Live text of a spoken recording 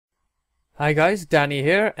Hi guys, Danny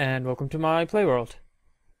here, and welcome to my playworld.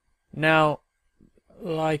 Now,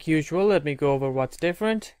 like usual, let me go over what's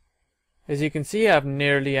different. As you can see, I've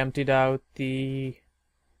nearly emptied out the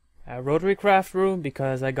RotaryCraft room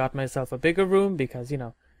because I got myself a bigger room because,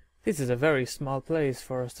 this is a very small place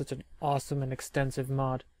for such an awesome and extensive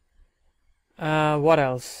mod. What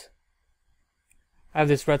else? I have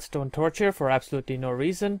this redstone torch here for absolutely no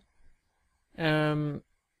reason. And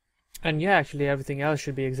yeah, actually everything else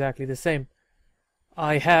should be exactly the same.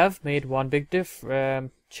 I have made one big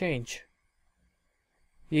change.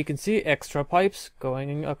 You can see extra pipes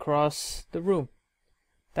going across the room.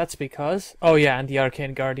 That's because, oh yeah, and the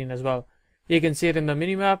Arcane Guardian as well. You can see it in the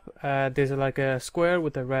minimap. There's like a square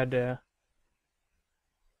with a red,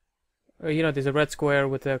 there's a red square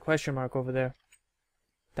with a question mark over there.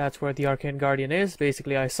 That's where the Arcane Guardian is.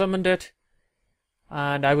 Basically, I summoned it,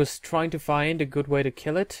 and I was trying to find a good way to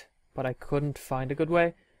kill it, but I couldn't find a good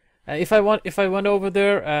way. If I went over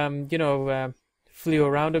there, flew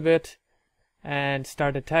around a bit and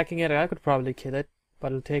started attacking it, I could probably kill it,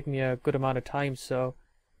 but it'll take me a good amount of time. So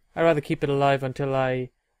I'd rather keep it alive until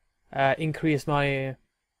I increase my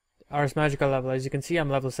Ars Magica level. As you can see,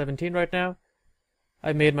 I'm level 17 right now.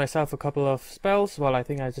 I made myself a couple of spells. Well, I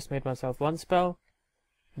think I just made myself one spell.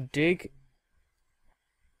 Dig.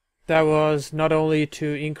 That was not only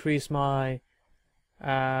to increase my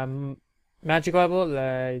magic level,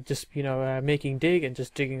 making dig and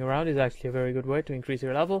just digging around is actually a very good way to increase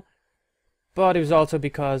your level. But it was also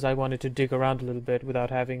because I wanted to dig around a little bit without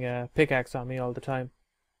having a pickaxe on me all the time.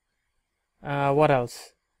 What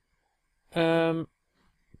else?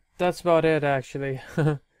 That's about it actually.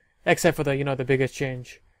 Except for the biggest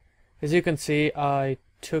change. As you can see, I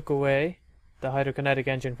took away the hydrokinetic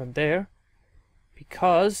engine from there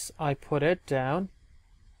because I put it down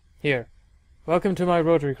here. Welcome to my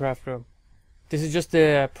RotaryCraft room. This is just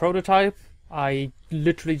a prototype. I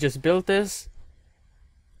literally just built this,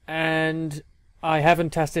 and I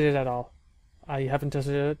haven't tested it at all.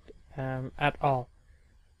 At all.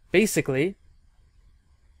 Basically,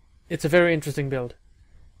 it's a very interesting build.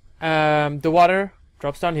 The water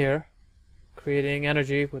drops down here, creating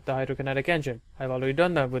energy with the hydrokinetic engine. I've already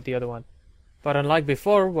done that with the other one. But unlike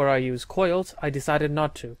before, where I used coils, I decided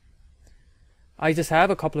not to. I just have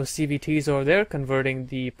a couple of CVTs over there converting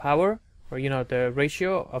the power, or the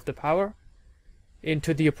ratio of the power,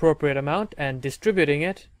 into the appropriate amount and distributing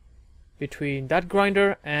it between that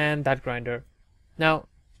grinder and that grinder. Now,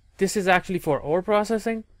 this is actually for ore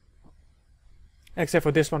processing, except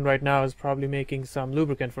for this one right now is probably making some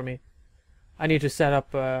lubricant for me. I need to set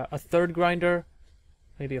up a third grinder,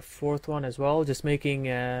 maybe a fourth one as well, just making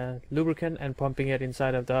lubricant and pumping it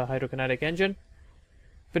inside of the hydrokinetic engine.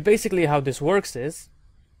 But basically how this works is,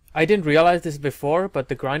 I didn't realize this before, but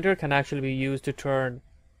the grinder can actually be used to turn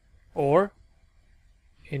ore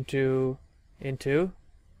into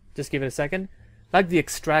just give it a second, like the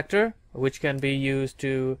extractor, which can be used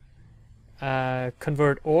to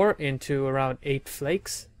convert ore into around 8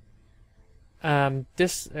 flakes.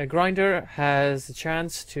 This grinder has a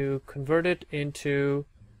chance to convert it into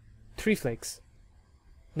 3 flakes.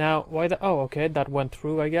 Now, why oh, okay, that went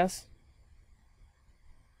through, I guess.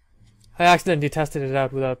 I accidentally tested it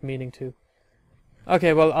out without meaning to.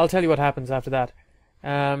 Okay, well, I'll tell you what happens after that.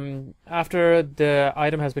 After the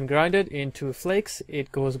item has been grinded into flakes,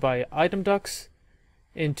 it goes by item ducts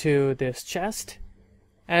into this chest.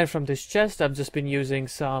 And from this chest, I've just been using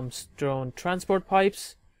some stone transport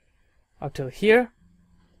pipes up till here.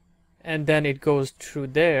 And then it goes through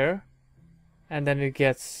there. And then it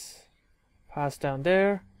gets passed down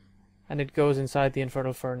there. And it goes inside the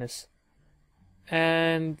infernal furnace.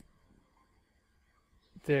 And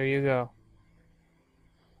there you go.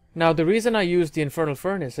 Now the reason I used the infernal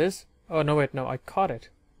furnace is... Oh no, wait, no, I caught it.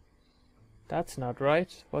 That's not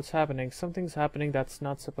right. What's happening? Something's happening that's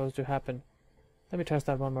not supposed to happen. Let me test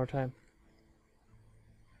that one more time.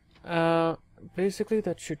 Basically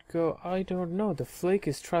that should go... I don't know. The flake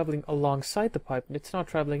is traveling alongside the pipe. It's not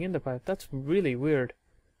traveling in the pipe. That's really weird.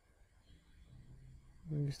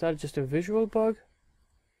 Is that just a visual bug?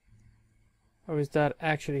 Or is that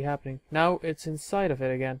actually happening? Now it's inside of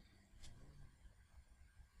it again.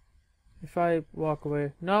 If I walk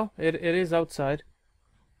away... No, it is outside.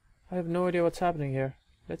 I have no idea what's happening here.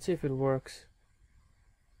 Let's see if it works.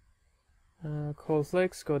 Coal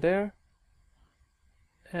flakes go there.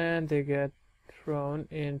 And they get thrown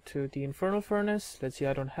into the infernal furnace. Let's see,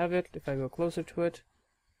 I don't have it. If I go closer to it,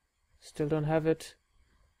 still don't have it.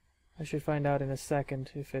 I should find out in a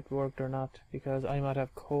second if it worked or not, because I might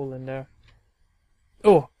have coal in there.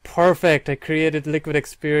 Oh, perfect! I created liquid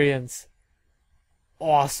experience.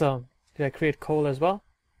 Awesome. Did I create coal as well?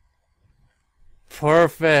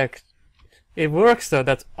 Perfect. It works though.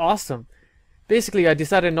 That's awesome. Basically, I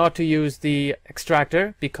decided not to use the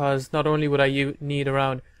extractor because not only would I need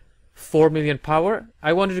around 4 million power,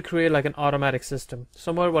 I wanted to create like an automatic system,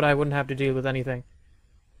 somewhere where I wouldn't have to deal with anything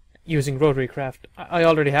using RotaryCraft. I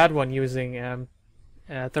already had one using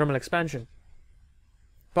thermal expansion,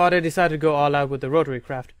 but I decided to go all out with the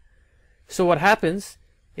RotaryCraft. So what happens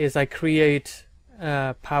is I create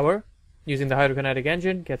power using the hydrokinetic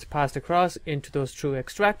engine, gets passed across into those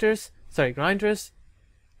grinders.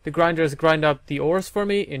 The grinders grind up the ores for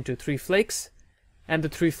me into 3 flakes, and the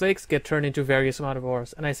 3 flakes get turned into various amount of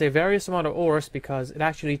ores. And I say various amount of ores because it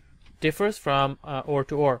actually differs from ore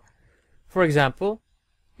to ore. For example,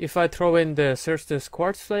 if I throw in the Certus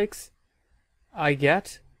quartz flakes, I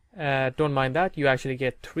get, don't mind that, you actually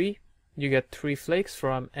get 3. You get 3 flakes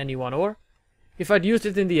from any one ore. If I'd used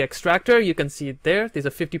it in the extractor, you can see it there. There's a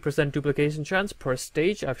 50% duplication chance per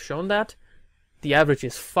stage. I've shown that. The average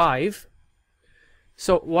is 5.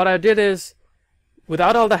 So what I did is,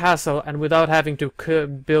 without all the hassle and without having to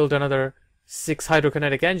build another 6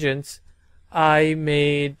 hydrokinetic engines, I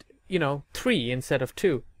made, 3 instead of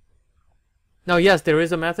 2. Now yes, there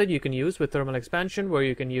is a method you can use with thermal expansion where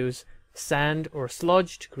you can use sand or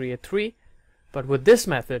sludge to create 3, but with this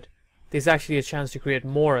method, there's actually a chance to create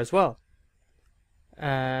more as well.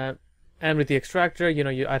 And with the extractor,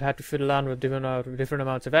 I'd have to fiddle around with different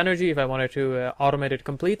amounts of energy if I wanted to automate it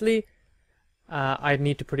completely. I'd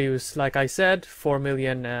need to produce, like I said, 4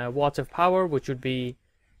 million watts of power, which would be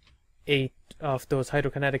 8 of those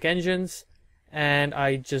hydrokinetic engines, and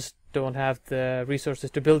I just don't have the resources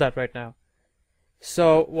to build that right now.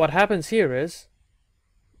 So what happens here is,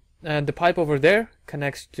 the pipe over there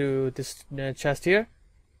connects to this chest here,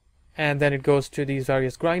 and then it goes to these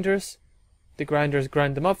various grinders. The grinders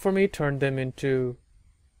grind them up for me, turn them into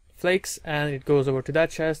flakes, and it goes over to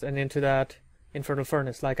that chest and into that infernal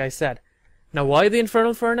furnace, like I said. Now, why the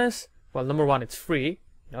infernal furnace? Well, number 1, it's free.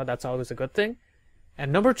 That's always a good thing.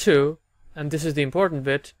 And number 2, and this is the important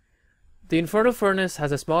bit, the infernal furnace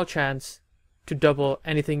has a small chance to double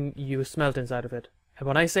anything you smelt inside of it. And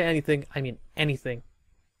when I say anything, I mean anything.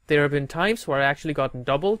 There have been times where I actually gotten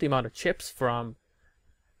double the amount of chips from,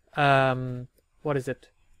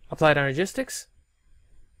 Applied Energistics.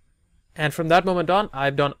 And from that moment on,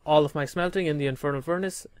 I've done all of my smelting in the infernal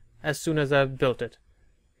furnace as soon as I've built it.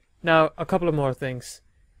 Now, a couple of more things.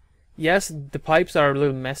 Yes, the pipes are a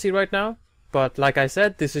little messy right now, but like I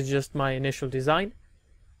said, this is just my initial design.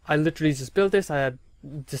 I literally just built this. I had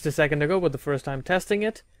just a second ago with the first time testing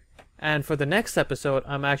it. And for the next episode,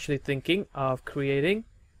 I'm actually thinking of creating...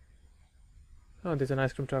 Oh, there's an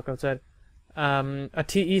ice cream truck outside. A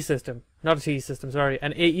TE system. Not a TE system, sorry.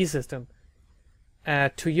 An AE system.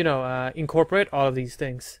 To, incorporate all of these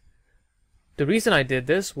things. The reason I did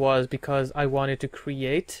this was because I wanted to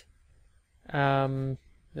create...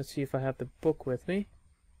 let's see if I have the book with me.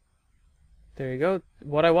 There you go.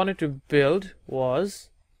 What I wanted to build was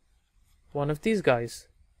one of these guys.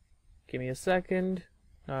 Give me a second.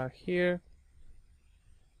 Here.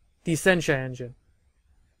 The Sencha engine.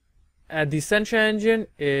 The Sencha engine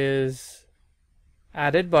is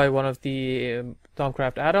added by one of the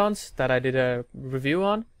Thermcraft add-ons that I did a review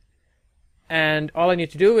on. And all I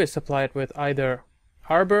need to do is supply it with either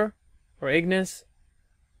Arbor or Ignis.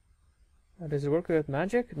 Does it work with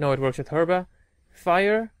magic? No, it works with Herba.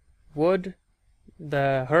 Fire, wood,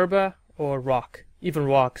 the Herba, or rock. Even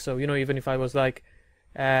rock. So, even if I was like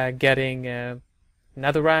getting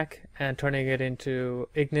Netherrack and turning it into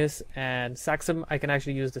Ignis and Saxum, I can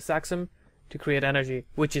actually use the Saxum to create energy,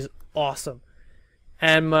 which is awesome.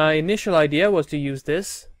 And my initial idea was to use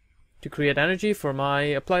this to create energy for my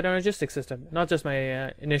Applied Energistic system. Not just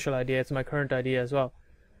my initial idea, it's my current idea as well.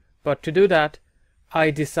 But to do that, I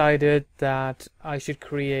decided that I should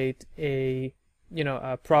create a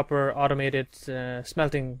proper automated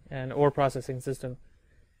smelting and ore processing system.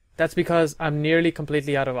 That's because I'm nearly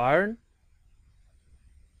completely out of iron.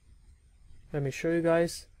 Let me show you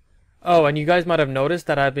guys. Oh, and you guys might have noticed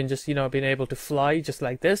that I've been just, been able to fly just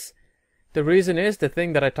like this. The reason is the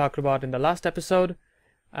thing that I talked about in the last episode.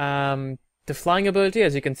 The flying ability,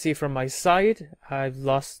 as you can see from my side, I've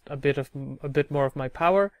lost a bit more of my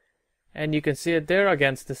power. And you can see it there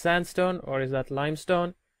against the sandstone, or is that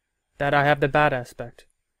limestone, that I have the bat aspect.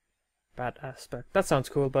 Bat aspect. That sounds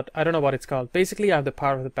cool, but I don't know what it's called. Basically, I have the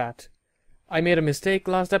power of the bat. I made a mistake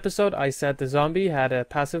last episode. I said the zombie had a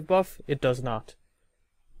passive buff. It does not.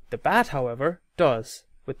 The bat, however, does.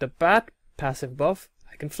 With the bat passive buff,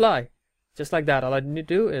 I can fly. Just like that. All I need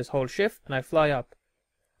to do is hold shift and I fly up.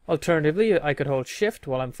 Alternatively, I could hold shift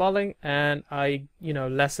while I'm falling and I,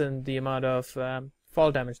 lessen the amount of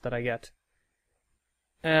fall damage that I get.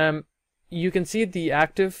 You can see the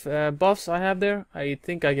active buffs I have there. I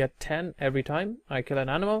think I get 10 every time I kill an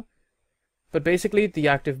animal. But basically the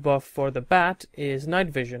active buff for the bat is night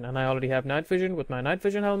vision, and I already have night vision with my night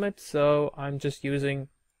vision helmet, so I'm just using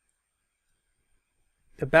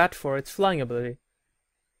the bat for its flying ability.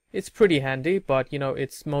 It's pretty handy, but you know,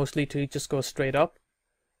 it's mostly to just go straight up.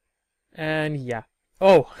 And yeah.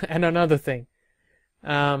 Oh, and another thing.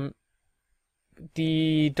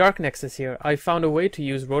 The dark nexus here. I found a way to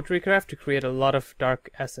use RotaryCraft to create a lot of dark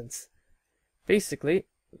essence. Basically,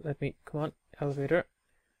 come on, elevator.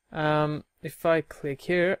 If I click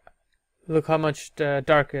here, look how much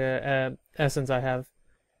dark essence I have.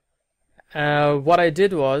 What I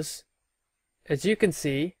did was, as you can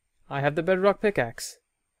see, I have the bedrock pickaxe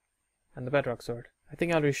and the bedrock sword. I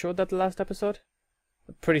think I already showed that the last episode.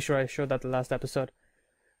 I'm pretty sure I showed that the last episode.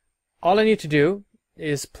 All I need to do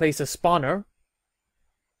is place a spawner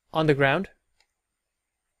on the ground,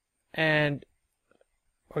 and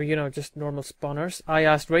or you know, just normal spawners. I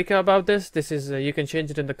asked Reika about this. This is you can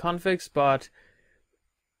change it in the configs, but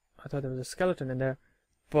I thought there was a skeleton in there.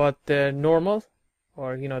 But the normal,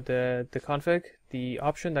 or you know, the config, the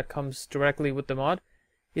option that comes directly with the mod,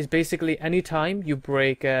 is basically anytime you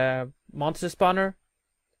break a monster spawner,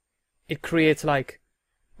 it creates like,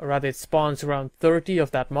 or rather it spawns around 30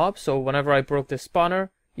 of that mob. So whenever I broke this spawner,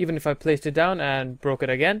 even if I placed it down and broke it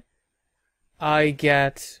again, I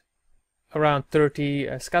get around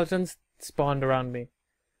 30 skeletons spawned around me.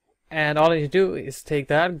 And all I need to do is take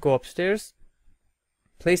that, go upstairs,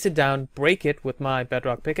 place it down, break it with my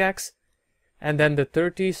bedrock pickaxe, and then the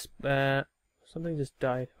 30 something just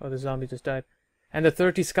died. Oh, the zombie just died. And the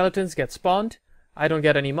 30 skeletons get spawned. I don't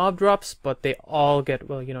get any mob drops, but they all get,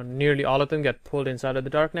 well, you know, nearly all of them get pulled inside of the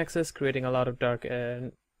dark nexus, creating a lot of dark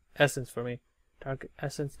essence for me. Dark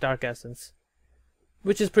essence.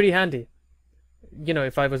 Which is pretty handy. You know,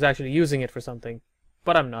 if I was actually using it for something.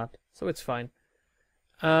 But I'm not, so it's fine.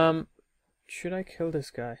 Should I kill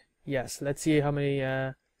this guy? Yes, let's see how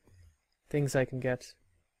many things I can get.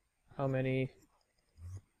 How many...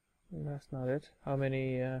 That's not it. How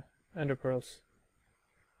many ender pearls?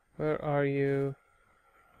 Where are you,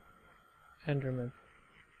 Enderman?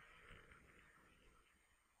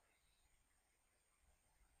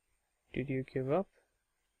 Did you give up?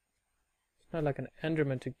 It's not like an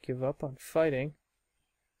Enderman to give up on fighting.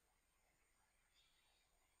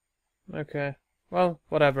 Okay, well,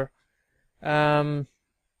 whatever. Back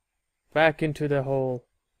into the hole.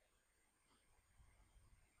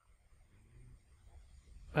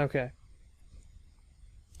 Okay.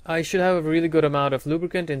 I should have a really good amount of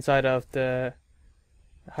lubricant inside of the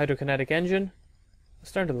hydrokinetic engine. I'm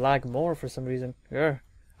starting to lag more for some reason. Yeah.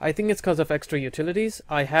 I think it's because of extra utilities.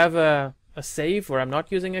 I have a save where I'm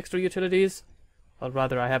not using extra utilities. Or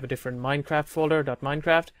rather, I have a different Minecraft folder,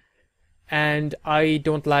 .minecraft. And I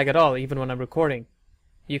don't lag at all, even when I'm recording.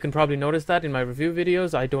 You can probably notice that in my review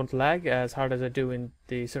videos. I don't lag as hard as I do in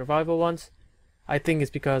the survival ones. I think it's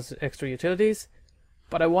because extra utilities.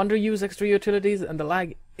 But I want to use extra utilities and the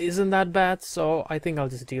lag isn't that bad, so I think I'll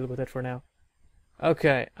just deal with it for now.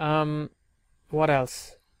 Okay, what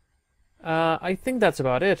else? I think that's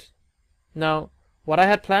about it. Now, what I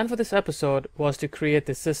had planned for this episode was to create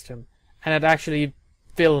this system, and it actually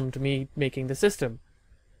filmed me making the system.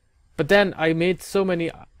 But then I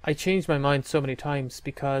changed my mind so many times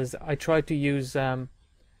because I tried to use the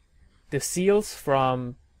seals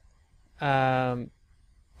from,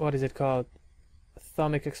 what is it called?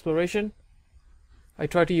 Atomic Exploration. I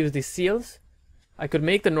tried to use these seals. I could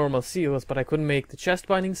make the normal seals, but I couldn't make the chest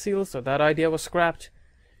binding seals, so that idea was scrapped.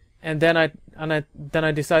 And then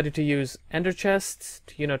I decided to use ender chests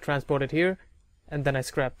to, you know, transport it here, and then I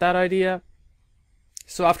scrapped that idea.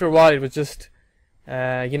 So after a while, it was just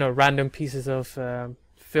you know, random pieces of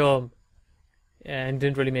film, and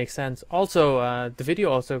didn't really make sense. Also, the video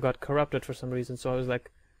also got corrupted for some reason, so I was like,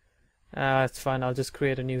 it's fine, I'll just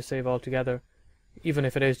create a new save altogether, even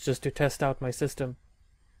if it is just to test out my system.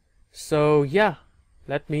 So yeah,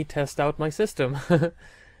 let me test out my system.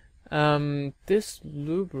 This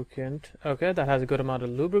lubricant, okay, that has a good amount of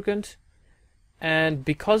lubricant, and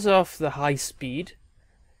because of the high speed,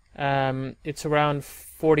 it's around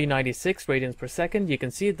 4096 radians per second. You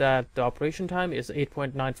can see that the operation time is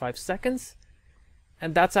 8.95 seconds,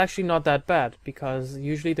 and that's actually not that bad because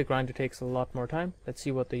usually the grinder takes a lot more time. Let's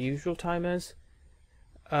see what the usual time is.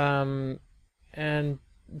 And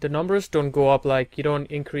the numbers don't go up, like you don't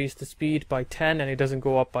increase the speed by 10 and it doesn't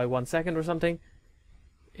go up by 1 second or something.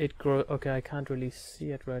 It grows, okay, I can't really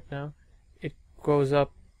see it right now. It goes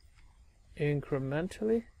up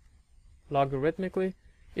incrementally, logarithmically.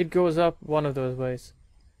 It goes up one of those ways.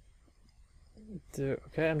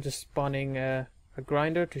 Okay, I'm just spawning a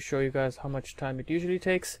grinder to show you guys how much time it usually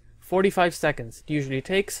takes. 45 seconds it usually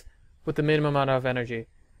takes with the minimum amount of energy.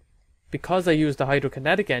 Because I use the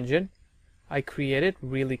hydrokinetic engine, I create it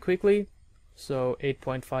really quickly, so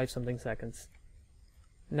 8.5 something seconds.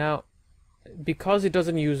 Now, because it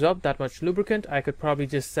doesn't use up that much lubricant, I could probably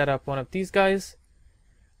just set up one of these guys,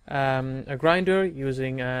 a grinder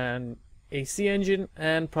using an AC engine,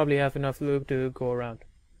 and probably have enough lube to go around.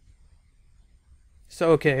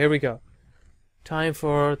 So okay, here we go. Time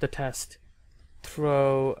for the test.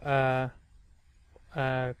 Throw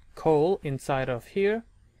coal inside of here.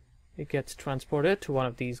 It gets transported to one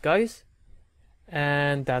of these guys,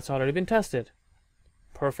 and that's already been tested.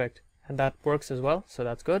 Perfect. And that works as well, so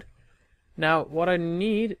that's good. Now what I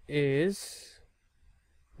need is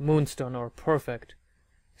moonstone ore. Perfect.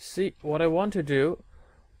 See, what I want to do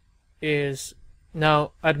is,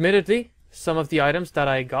 now admittedly some of the items that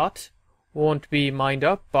I got won't be mined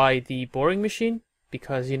up by the boring machine,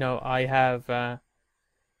 because, you know, I have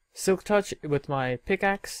silk touch with my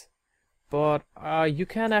pickaxe, but you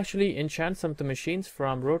can actually enchant some of the machines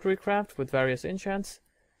from RotaryCraft with various enchants.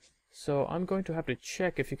 So I'm going to have to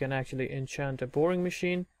check if you can actually enchant a boring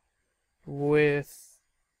machine with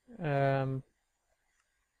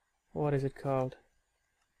what is it called?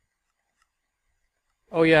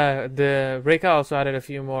 Oh yeah, the Reka also added a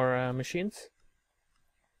few more machines.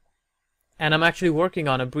 And I'm actually working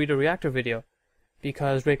on a breeder reactor video,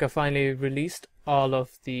 because Reka finally released all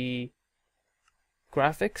of the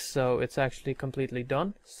graphics, so it's actually completely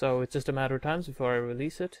done. So it's just a matter of time before I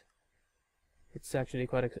release it. It's actually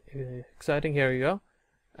quite exciting. Here you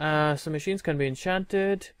go. Some machines can be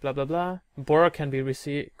enchanted, blah blah blah. Borer can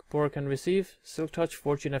receive silk touch,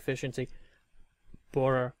 fortune, efficiency.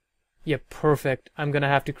 Borer. Yeah, perfect. I'm gonna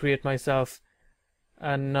have to create myself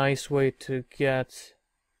a nice way to get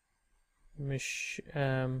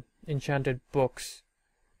enchanted books.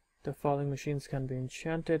 The following machines can be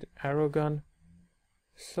enchanted: arrow gun,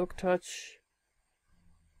 silk touch.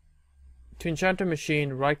 To enchant a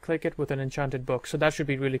machine, right click it with an enchanted book. So that should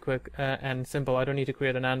be really quick and simple. I don't need to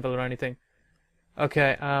create an anvil or anything.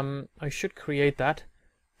 Okay, I should create that,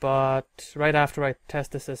 but right after I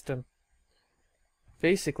test the system.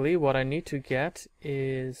 Basically what I need to get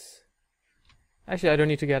is, actually I don't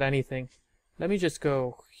need to get anything. Let me just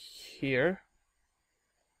go here,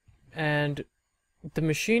 and the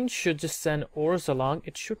machine should just send ores along.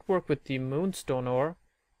 It should work with the moonstone ore,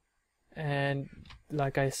 and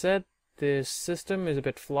like I said, this system is a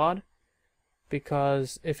bit flawed,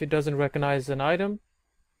 because if it doesn't recognize an item,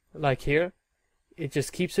 like here, it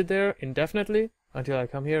just keeps it there indefinitely until I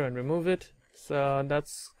come here and remove it. So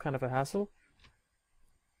that's kind of a hassle.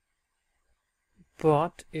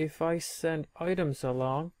 But if I send items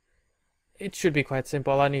along, it should be quite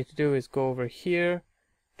simple. All I need to do is go over here,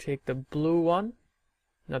 take the blue one,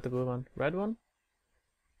 not the blue one, red one,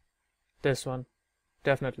 this one,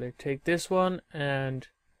 definitely take this one and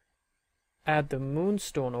add the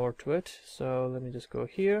moonstone ore to it. So let me just go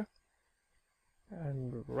here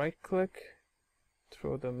and right click,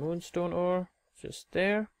 throw the moonstone ore just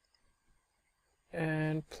there,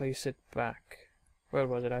 and place it back. Where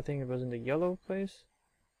was it? I think it was in the yellow place.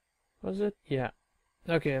 Was it? Yeah.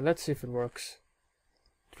 Okay, let's see if it works.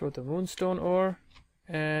 Throw the moonstone ore,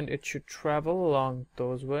 and it should travel along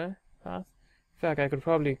those way path. In fact, I could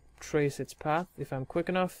probably trace its path if I'm quick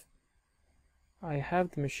enough. I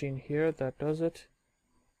have the machine here that does it.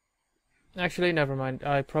 Actually, never mind.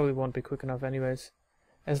 I probably won't be quick enough anyways.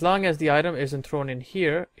 As long as the item isn't thrown in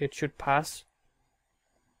here, it should pass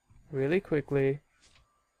really quickly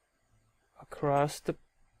across the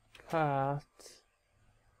path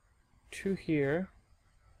to here.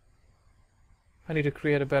 I need to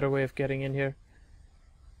create a better way of getting in here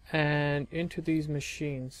and into these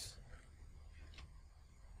machines.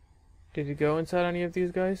 Did it go inside any of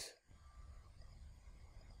these guys?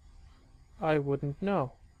 I wouldn't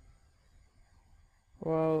know.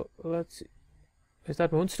 Well, let's see. Is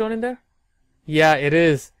that moonstone in there? Yeah, it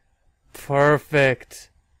is. Perfect.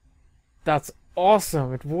 That's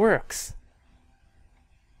awesome. It works.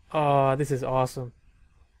 Oh, this is awesome.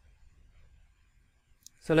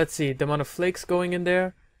 So let's see, the amount of flakes going in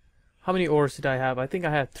there. How many ores did I have? I think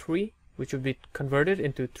I had 3, which would be converted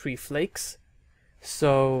into 3 flakes.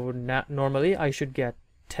 So normally I should get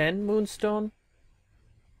 10 moonstone.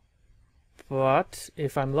 But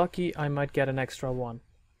if I'm lucky, I might get an extra 1.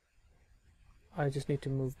 I just need to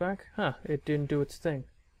move back. Huh, it didn't do its thing.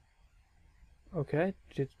 Okay,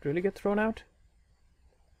 did it really get thrown out?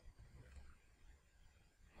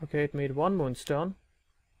 Okay, it made 1 moonstone.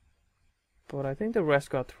 But I think the rest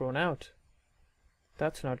got thrown out.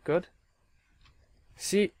 That's not good.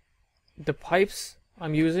 See, the pipes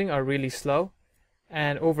I'm using are really slow,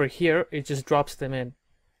 and over here it just drops them in.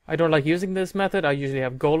 I don't like using this method. I usually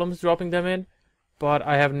have golems dropping them in, but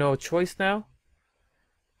I have no choice now.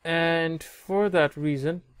 And for that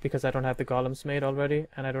reason, because I don't have the golems made already,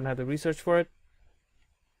 and I don't have the research for it,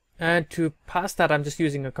 and to pass that, I'm just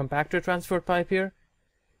using a compactor transport pipe here.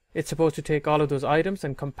 It's supposed to take all of those items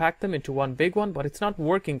and compact them into one big one, but it's not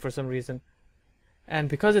working for some reason. And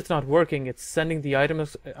because it's not working, it's sending the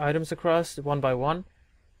items across one by one,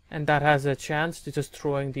 and that has a chance to just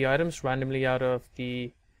throwing the items randomly out of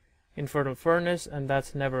the infernal furnace, and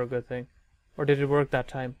that's never a good thing. Or did it work that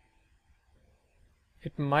time?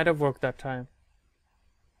 It might have worked that time.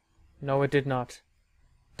 No, it did not.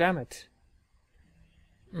 Damn it.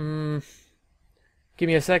 Give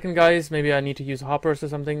me a second, guys. Maybe I need to use hoppers or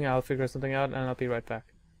something. I'll figure something out and I'll be right back.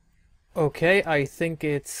 Okay, I think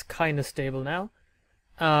it's kind of stable now.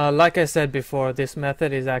 Like I said before, this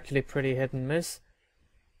method is actually pretty hit and miss,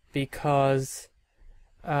 because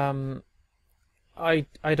I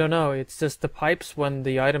don't know, it's just the pipes, when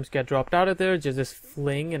the items get dropped out of there, just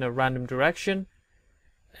fling in a random direction.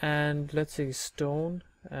 And let's see, stone,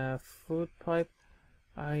 food pipe.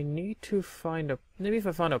 I need to find maybe if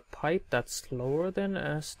I found a pipe that's slower than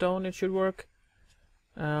a stone, it should work.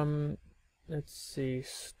 Let's see,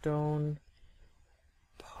 stone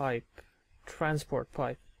pipe, transport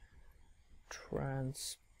pipe,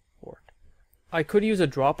 transport. I could use a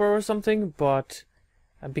dropper or something, but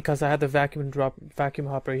because I had the vacuum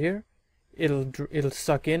hopper here, it'll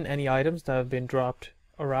suck in any items that have been dropped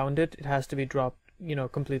around it. It has to be dropped, you know,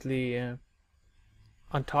 completely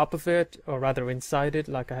on top of it, or rather inside it,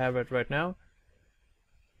 like I have it right now.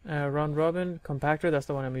 Round robin compactor, that's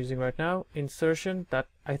the one I'm using right now. Insertion, that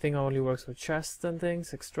I think only works for chests and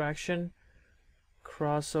things. Extraction,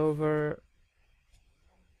 crossover,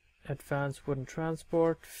 advanced wooden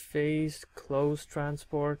transport, phased closed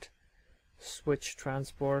transport, switch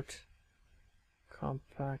transport,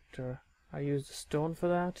 compactor. I use the stone for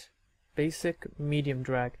that. Basic, medium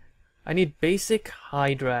drag. I need basic,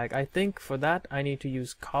 high drag. I think for that I need to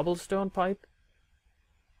use cobblestone pipe.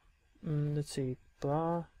 Let's see,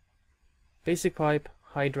 blah. Basic pipe,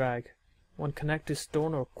 high drag. One connect to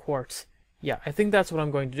stone or quartz. Yeah, I think that's what I'm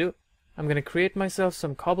going to do. I'm going to create myself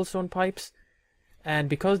some cobblestone pipes, and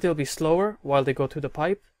because they'll be slower while they go through the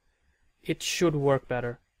pipe, it should work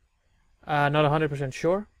better. Not 100%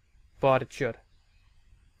 sure, but it should.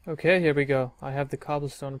 Okay, here we go. I have the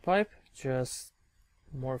cobblestone pipe, just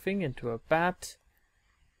morphing into a bat.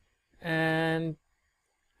 And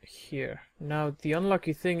here. Now, the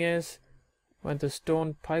unlucky thing is, when the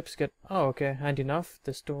stone pipes get... Oh, okay, handy enough.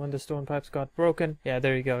 When the stone pipes got broken, yeah,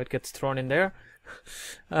 there you go, it gets thrown in there.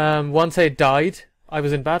 Once I died, I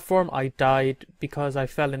was in bat form, I died because I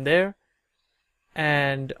fell in there.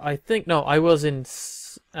 And I think, no, I was in...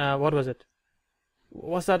 what was it?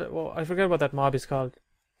 What's that? Well, I forget what that mob is called.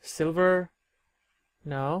 Silver?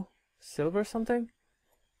 No? Silver something?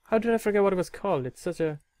 How did I forget what it was called? It's such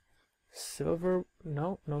a... Silver...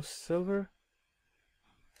 No silver...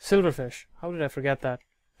 Silverfish. How did I forget that?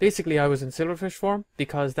 Basically, I was in silverfish form,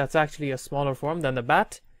 because that's actually a smaller form than the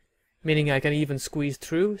bat, meaning I can even squeeze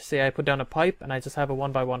through. Say I put down a pipe and I just have a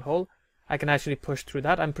 1x1 hole. I can actually push through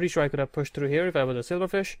that. I'm pretty sure I could have pushed through here if I was a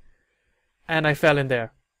silverfish. And I fell in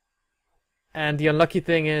there. And the unlucky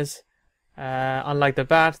thing is, unlike the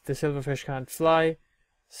bat, the silverfish can't fly,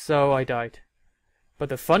 so I died. But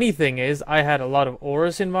the funny thing is, I had a lot of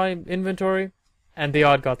ores in my inventory, and they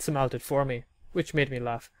all got smelted for me, which made me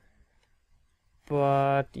laugh.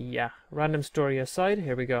 But yeah, random story aside,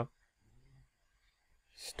 here we go.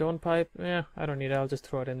 Stone pipe, yeah, I don't need it, I'll just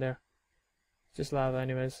throw it in there. Just lava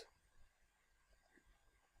anyways.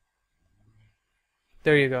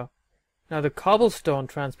 There you go. Now the cobblestone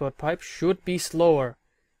transport pipe should be slower,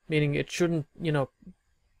 meaning it shouldn't, you know,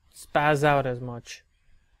 spaz out as much.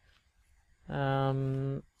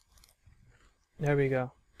 There we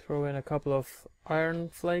go. Throw in a couple of iron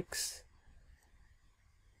flakes.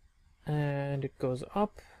 And it goes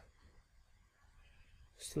up.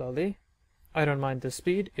 Slowly. I don't mind the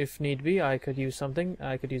speed. If need be, I could use something.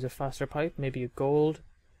 I could use a faster pipe, maybe a gold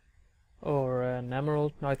or an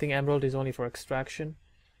emerald. No, I think emerald is only for extraction.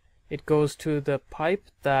 It goes to the pipe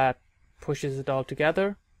that pushes it all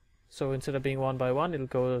together. So instead of being 1x1, it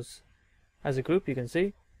goes as a group, you can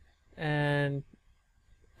see. And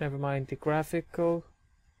never mind the graphic bug.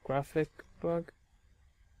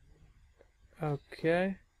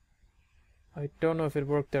 Okay. I don't know if it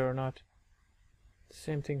worked there or not.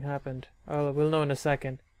 Same thing happened. Oh, we'll know in a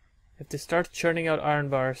second. If they start churning out iron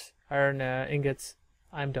bars, iron ingots,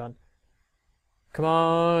 I'm done. Come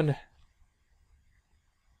on.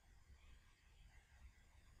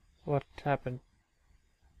 What happened?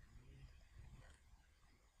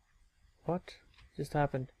 What just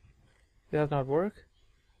happened? Did that not work?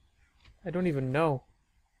 I don't even know.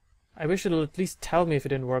 I wish it'll at least tell me if it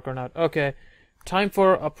didn't work or not. Okay, time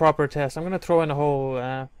for a proper test. I'm gonna throw in a whole,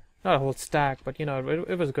 not a whole stack, but you know,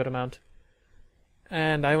 it was a good amount.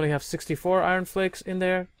 And I only have 64 iron flakes in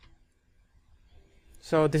there.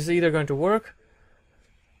 So this is either going to work,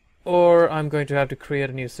 or I'm going to have to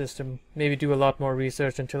create a new system. Maybe do a lot more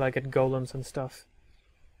research until I get golems and stuff.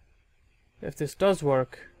 If this does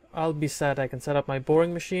work, I'll be sad I can set up my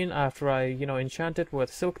boring machine after I, you know, enchant it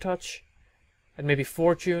with Silk Touch. And maybe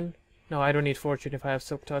Fortune. No, I don't need Fortune if I have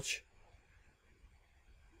Silk Touch.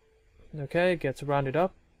 Okay, it gets rounded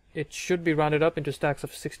up. It should be rounded up into stacks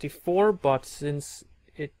of 64, but since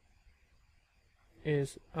it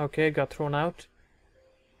is... Okay, it got thrown out.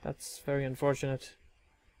 That's very unfortunate.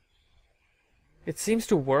 It seems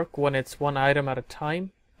to work when it's one item at a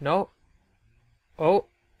time. No. Oh.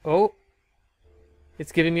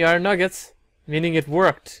 It's giving me iron nuggets, meaning it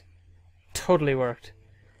worked. Totally worked.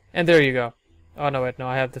 And there you go. Oh no, wait, no,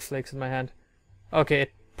 I have the flakes in my hand. Okay,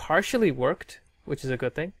 it partially worked, which is a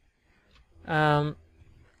good thing.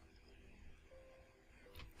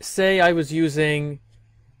 Say I was using...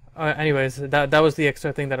 anyways, that was the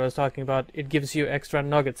extra thing that I was talking about. It gives you extra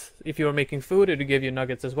nuggets. If you were making food, it would give you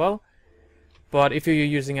nuggets as well. But if you're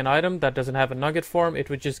using an item that doesn't have a nugget form, it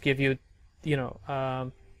would just give you, you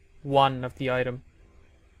know, one of the item.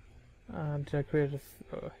 Did I create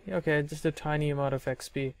okay, just a tiny amount of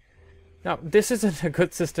XP. Now, this isn't a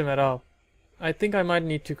good system at all. I think I might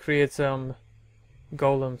need to create some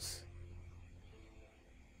golems.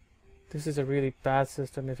 This is a really bad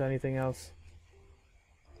system, if anything else.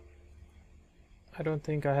 I don't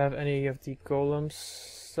think I have any of the golems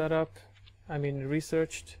set up. I mean,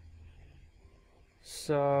 researched.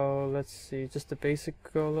 So, let's see, just the basic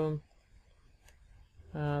golem.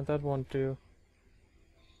 That won't do.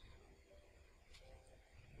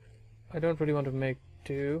 I don't really want to make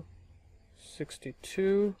two.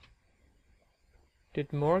 62.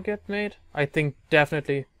 Did more get made? I think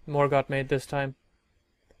definitely more got made this time.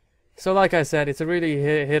 So like I said, it's a really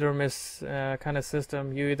hit or miss kind of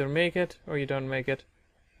system. You either make it or you don't make it.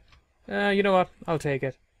 You know what? I'll take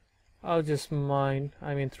it. I'll just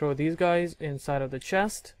throw these guys inside of the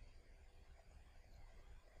chest.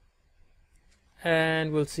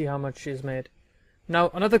 And we'll see how much is made. Now,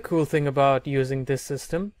 another cool thing about using this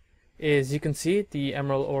system is you can see the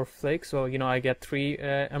emerald ore flakes. So, you know, I get 3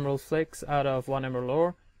 emerald flakes out of 1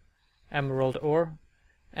 emerald ore.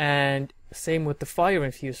 And same with the fire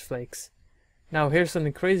infused flakes. Now, here's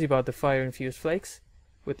something crazy about the fire infused flakes.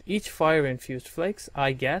 With each fire infused flakes,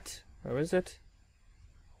 I get, where is it?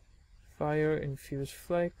 Fire infused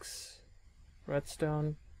flakes,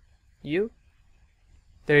 redstone,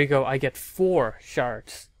 there you go, I get 4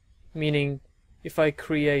 shards. Meaning, if I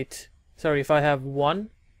have 1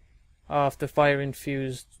 of the fire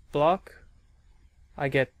infused block, I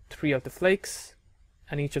get 3 of the flakes,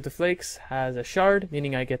 and each of the flakes has a shard,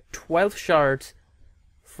 meaning I get 12 shards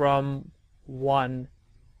from 1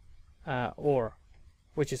 ore,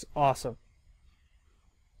 which is awesome.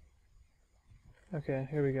 Okay,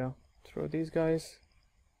 here we go. Throw these guys.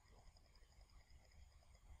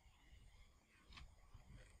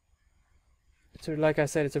 So like I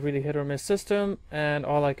said, it's a really hit or miss system, and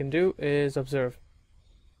all I can do is observe.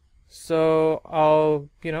 So I'll,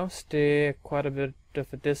 you know, stay quite a bit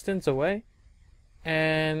of a distance away,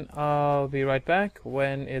 and I'll be right back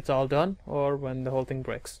when it's all done, or when the whole thing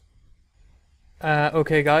breaks.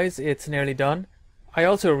 Okay guys, it's nearly done. I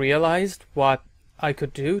also realized what I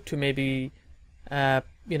could do to maybe,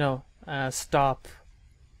 stop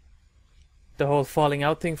the whole falling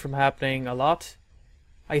out thing from happening a lot.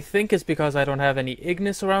 I think it's because I don't have any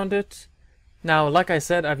ignis around it. Now, like I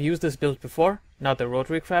said, I've used this build before, not the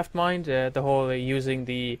RotaryCraft mind, the whole using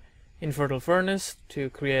the infertile furnace to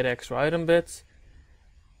create extra item bits.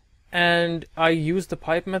 And I used the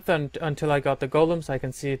pipe method until I got the golems. I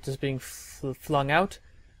can see it just being flung out.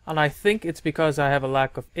 And I think it's because I have a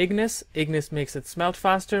lack of ignis. Ignis makes it smelt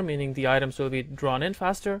faster, meaning the items will be drawn in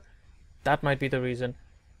faster. That might be the reason.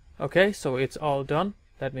 Okay, so it's all done.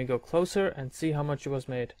 Let me go closer and see how much it was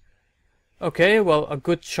made. Okay, well, a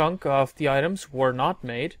good chunk of the items were not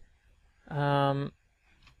made. Now,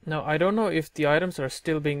 I don't know if the items are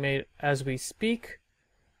still being made as we speak,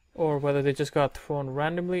 or whether they just got thrown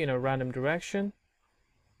randomly in a random direction.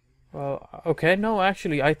 Well, okay, no,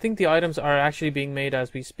 actually, I think the items are actually being made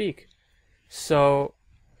as we speak. So,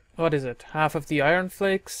 what is it? Half of the iron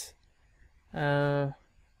flakes, none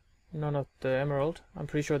of the emerald. I'm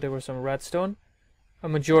pretty sure there were some redstone. A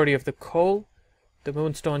majority of the coal, the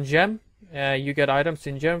moonstone gem. You get items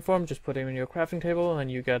in gem form, just put them in your crafting table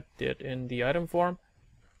and you get it in the item form.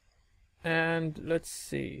 And let's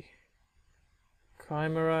see,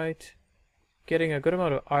 chimerite, getting a good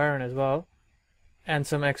amount of iron as well, and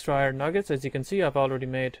some extra iron nuggets. As you can see, I've already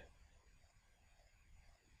made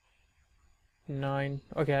 9.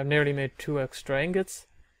 Okay, I've nearly made 2 extra ingots,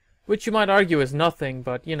 which you might argue is nothing,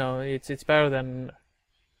 but you know, it's better than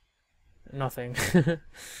nothing.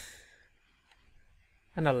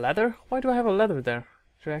 And a leather? Why do I have a leather there?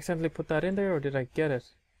 Did I accidentally put that in there, or did I get it?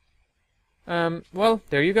 Well,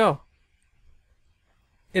 there you go.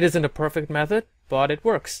 It isn't a perfect method, but it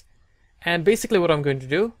works. And basically what I'm going to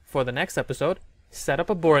do for the next episode, set up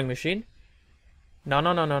a boring machine. No.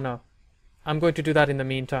 I'm going to do that in the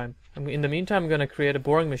meantime. In the meantime, I'm going to create a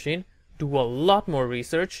boring machine, do a lot more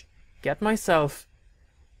research, get myself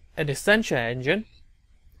an Essentia engine,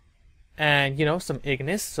 and, you know, some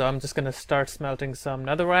ignis. So I'm just going to start smelting some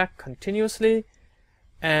netherrack continuously,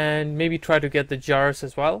 and maybe try to get the jars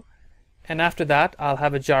as well. And after that, I'll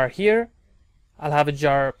have a jar here. I'll have a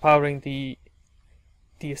jar powering the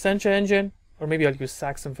Essentia engine, or maybe I'll use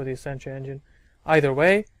Saxon for the Essentia engine. Either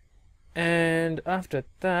way. And after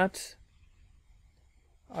that,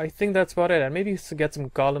 I think that's about it. And maybe get some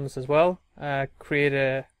golems as well. Create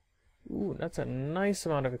a... Ooh, that's a nice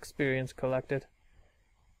amount of experience collected.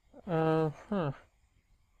 Either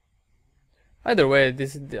way,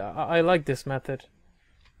 I like this method.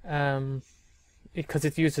 Because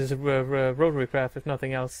it uses RotaryCraft, if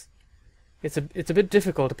nothing else. It's a bit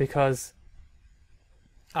difficult because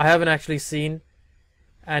I haven't actually seen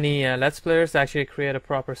any Let's Players actually create a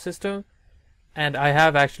proper system, and I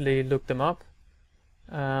have actually looked them up.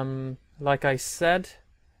 Like I said,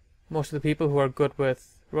 most of the people who are good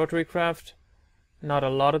with RotaryCraft, not a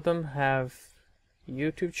lot of them have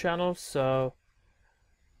YouTube channels, so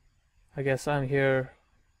I guess I'm here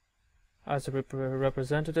as a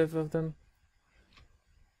representative of them.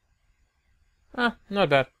 Not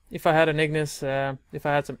bad. If I had an ignis, if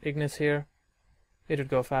I had some ignis here, it would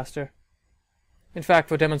go faster. In fact,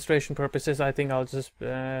 for demonstration purposes, I think I'll just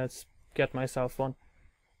get myself one.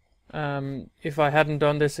 If I hadn't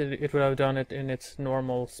done this, it would have done it in its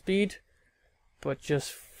normal speed, but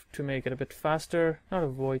just to make it a bit faster. Not a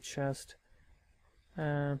void chest.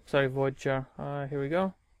 Sorry, void jar. Here we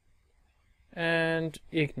go. And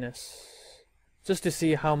ignis. Just to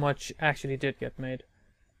see how much actually did get made.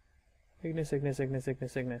 Ignis.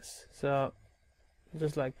 So,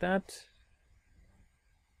 just like that.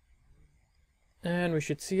 And we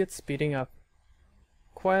should see it speeding up.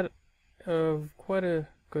 Quite a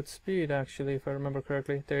good speed, actually, if I remember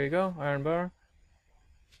correctly. There you go, iron bar.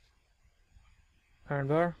 Iron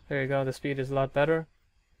bar. There you go, the speed is a lot better.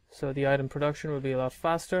 So the item production will be a lot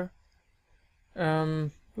faster.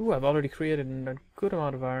 Ooh, I've already created a good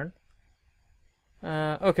amount of iron.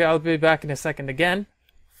 Okay, I'll be back in a second again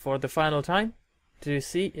for the final time to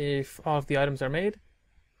see if all of the items are made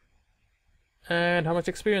and how much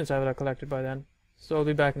experience I would have collected by then. So I'll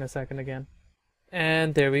be back in a second again.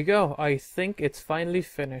 And there we go. I think it's finally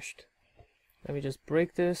finished. Let me just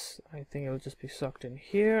break this. I think it'll just be sucked in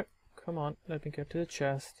here. Come on, let me get to the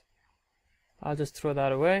chest. I'll just throw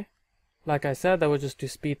that away. Like I said, that was just to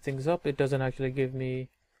speed things up. It doesn't actually give me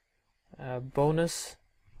a bonus.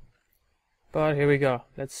 But here we go.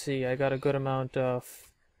 Let's see. I got a good amount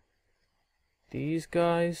of these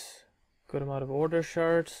guys. Good amount of order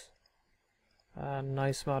shards. A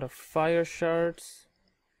nice amount of fire shards.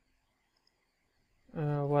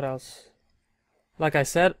 What else? Like I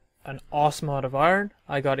said, an awesome amount of iron.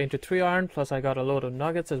 I got into 3 iron, plus I got a load of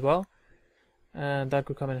nuggets as well. And that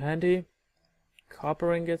could come in handy.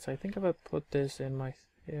 Copper ingots. I think if I put this in my...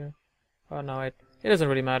 here. Oh no, it doesn't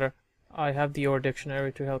really matter. I have the ore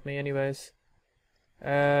dictionary to help me anyways.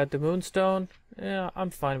 The moonstone. Yeah,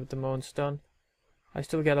 I'm fine with the moonstone. I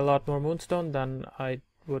still get a lot more moonstone than I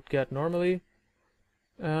would get normally.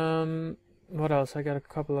 What else? I got a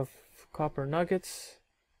couple of copper nuggets.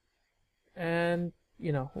 And,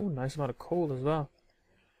 you know, oh, nice amount of coal as well.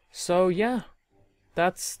 So, yeah.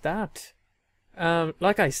 That's that.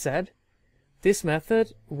 Like I said, this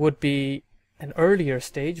method would be an earlier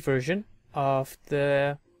stage version of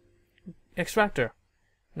the extractor.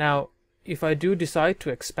 Now, if I do decide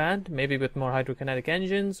to expand, maybe with more hydrokinetic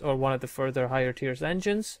engines or one of the further higher tiers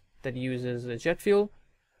engines that uses jet fuel,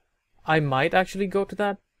 I might actually go to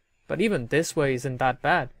that. But even this way isn't that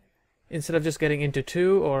bad. Instead of just getting into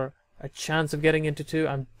 2 or a chance of getting into 2,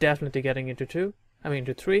 I'm definitely getting into 2. I mean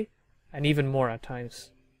into 3, and even more at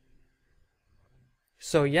times.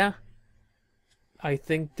 So yeah, I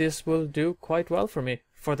think this will do quite well for me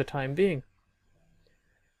for the time being.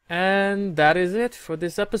 And that is it for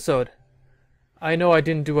this episode. I know I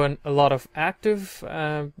didn't do a lot of active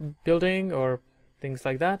building or things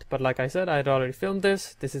like that, but like I said, I had already filmed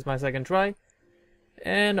this. This is my second try,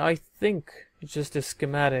 and I think it's just a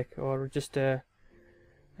schematic or just a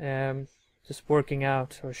just working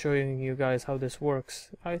out or showing you guys how this works.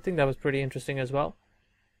 I think that was pretty interesting as well.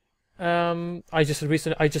 I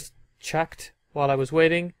just checked while I was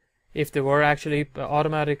waiting if there were actually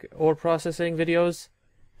automatic ore processing videos.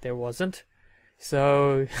 There wasn't,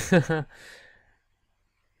 so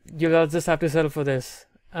you'll just have to settle for this.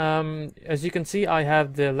 As you can see, I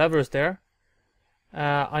have the levers there.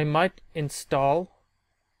 I might install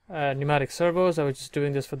pneumatic servos. I was just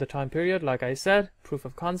doing this for the time period, like I said, proof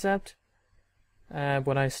of concept.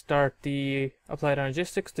 When I start the applied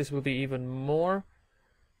energistics, this will be even more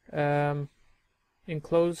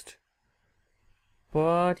enclosed.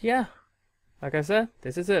 But yeah, like I said,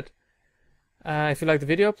 this is it. If you like the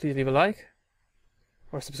video, please leave a like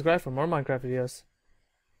or subscribe for more Minecraft videos.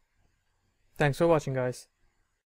 Thanks for watching, guys.